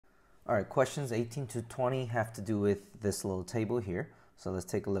All right, questions 18 to 20 have to do with this little table here. So let's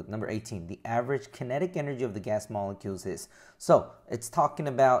take a look. Number 18, the average kinetic energy of the gas molecules is. So it's talking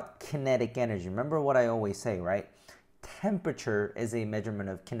about kinetic energy. Remember what I always say, right? Temperature is a measurement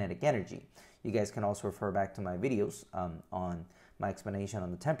of kinetic energy. You guys can also refer back to my videos on my explanation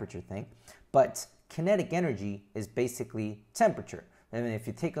on the temperature thing. But kinetic energy is basically temperature. And if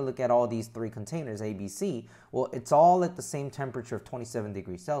you take a look at all these three containers, A, B, C, well, it's all at the same temperature of 27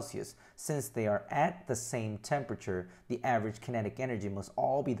 degrees Celsius. Since they are at the same temperature, the average kinetic energy must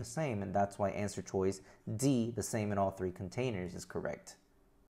all be the same, and that's why answer choice D, the same in all three containers, is correct.